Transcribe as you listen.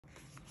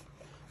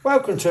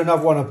Welcome to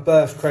another one of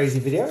Birth Crazy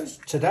videos.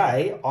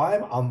 Today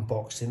I'm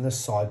unboxing the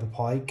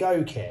CyberPi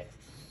Go Kit.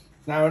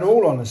 Now in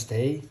all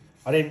honesty,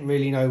 I didn't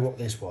really know what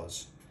this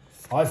was.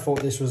 I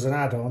thought this was an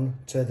add-on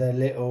to the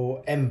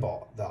little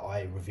MBot that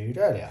I reviewed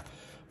earlier.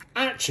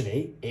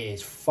 Actually, it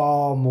is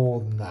far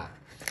more than that.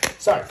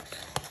 So,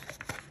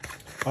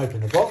 open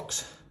the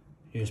box,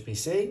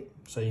 USB-C,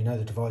 so you know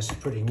the device is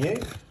pretty new.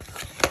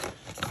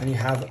 And you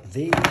have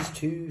these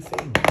two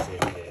things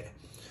in here.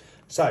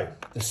 So,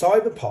 the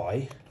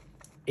CyberPi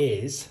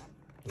is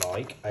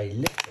like a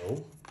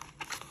little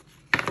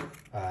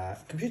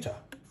computer,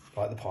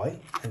 like the Pi,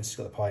 hence it's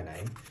got the Pi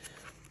name,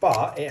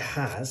 but it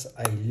has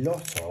a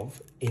lot of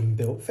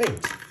inbuilt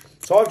things.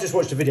 So I've just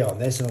watched a video on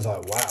this and I was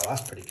like, wow,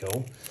 that's pretty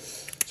cool.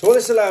 So what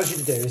this allows you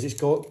to do is it's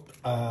got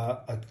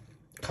a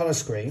colour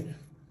screen,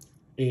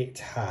 it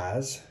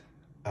has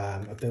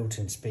a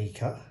built-in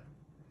speaker,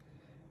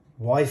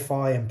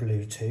 Wi-Fi and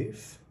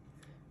Bluetooth,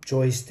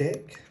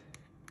 joystick,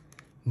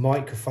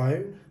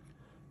 microphone,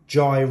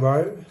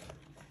 gyro.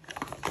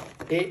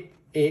 It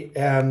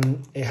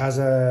has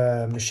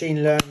a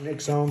machine learning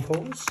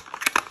examples,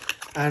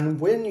 and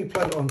when you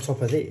plug it on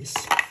top of this,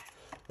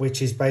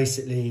 which is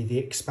basically the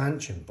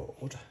expansion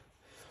board,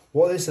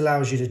 what this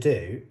allows you to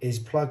do is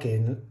plug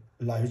in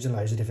loads and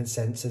loads of different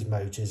sensors,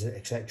 motors,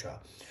 etc.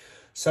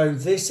 So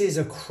this is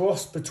a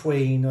cross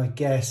between, I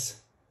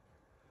guess,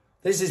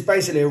 this is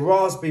basically a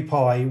Raspberry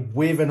Pi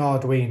with an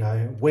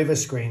Arduino with a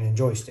screen and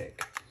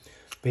joystick.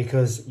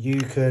 Because you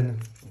can,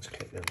 let's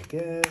click them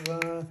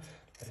together,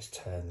 let's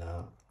turn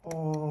that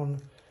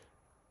on,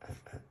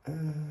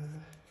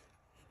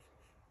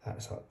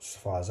 that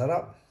fires that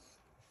up.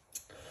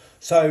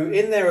 So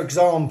in their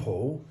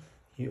example,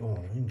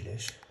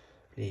 English,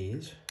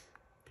 please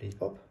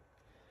Bob,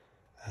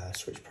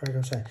 switch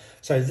program saying.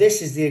 So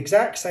this is the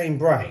exact same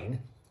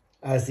brain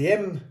as the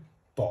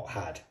MBot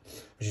had,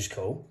 which is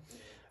cool.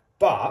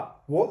 But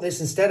what this,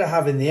 instead of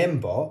having the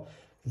MBot,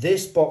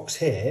 this box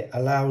here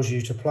allows you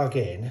to plug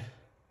in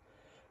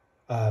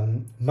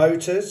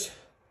motors.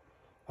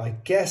 I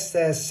guess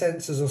there's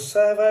sensors or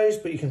servos,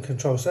 but you can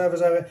control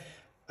servos over it.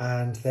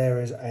 And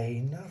there is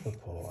another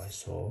port I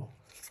saw,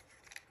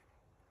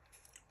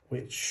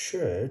 which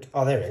should,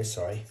 oh, there it is,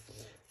 sorry.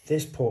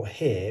 This port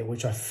here,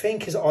 which I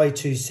think is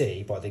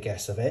I2C by the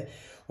guess of it,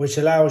 which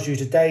allows you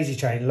to daisy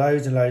chain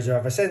loads and loads of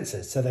other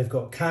sensors. So they've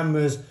got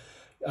cameras,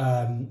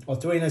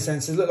 Arduino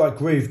sensors, look like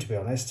Groove to be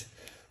honest,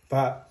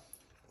 but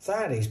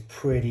that is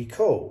pretty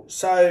cool.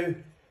 So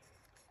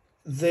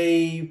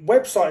the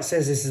website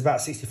says this is about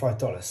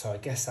 $65, so I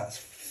guess that's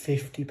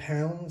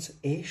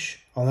 £50-ish.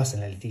 Oh, that's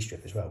an LED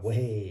strip as well.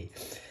 Whee!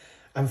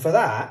 And for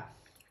that,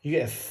 you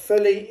get a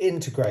fully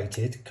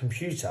integrated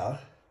computer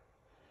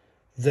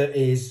that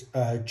is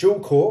dual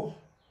core,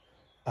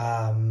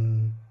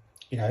 you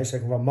know, so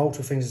it can run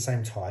multiple things at the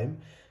same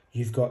time.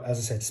 You've got, as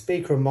I said,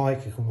 speaker and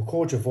mic, you can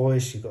record your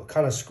voice, you've got a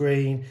colour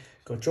screen,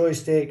 you've got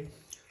joystick,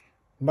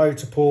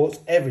 motor ports,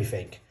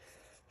 everything.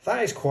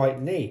 That is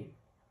quite neat.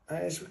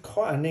 That is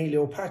quite a neat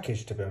little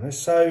package, to be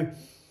honest. So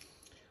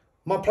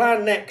my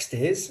plan next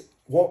is,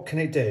 what can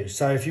it do?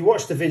 So if you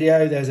watch the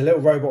video, there's a little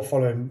robot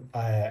following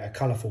a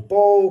colourful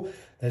ball.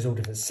 There's all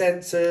different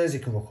sensors. You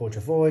can record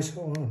your voice.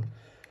 Hold on.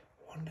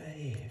 I wonder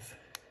if...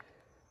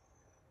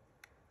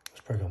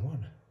 What's program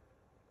one?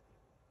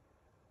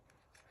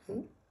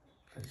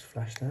 Let's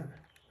flash that.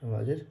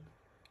 What I did.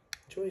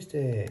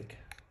 Joystick.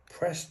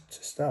 Press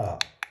to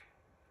start.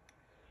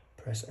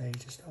 Press A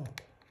to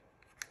stop.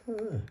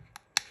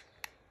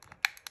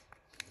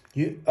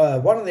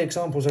 One of the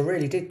examples I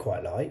really did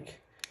quite like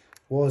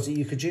was that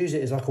you could use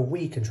it as like a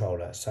Wii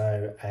controller,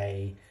 so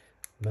a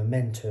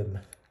momentum,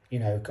 you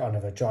know, kind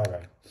of a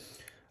gyro.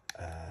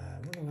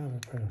 What other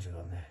programs have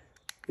got on there?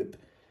 Yep.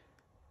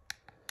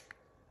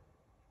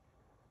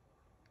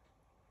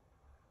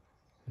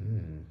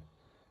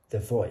 The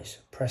voice.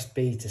 Press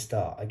B to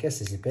start. I guess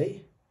this is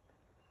B.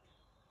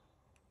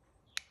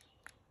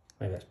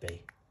 Maybe that's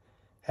B.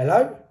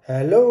 Hello?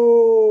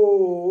 Hello?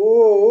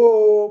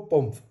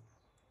 Boom.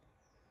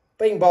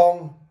 Bing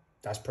bong.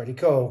 That's pretty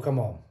cool. Come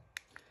on.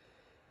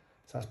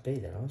 So that's B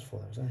then. I was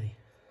thought that was A.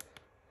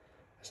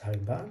 That's the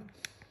home button.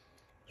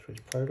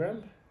 Switch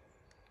program.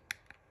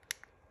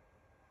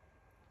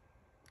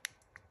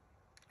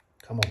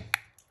 Come on.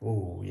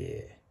 Oh,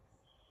 yeah.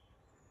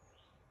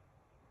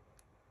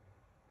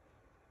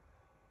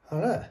 Oh,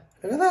 look.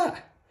 Look at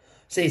that.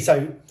 See,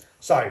 so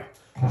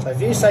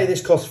if you say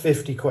this costs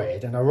 50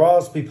 quid and a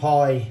Raspberry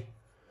Pi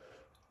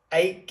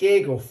 8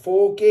 gig or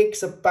 4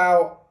 gigs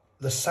about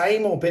the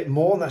same or a bit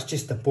more, and that's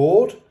just the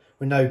board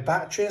with no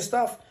battery and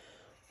stuff,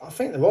 I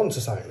think they're on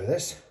to something with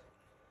this.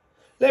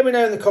 Let me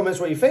know in the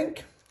comments what you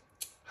think.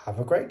 Have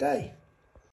a great day.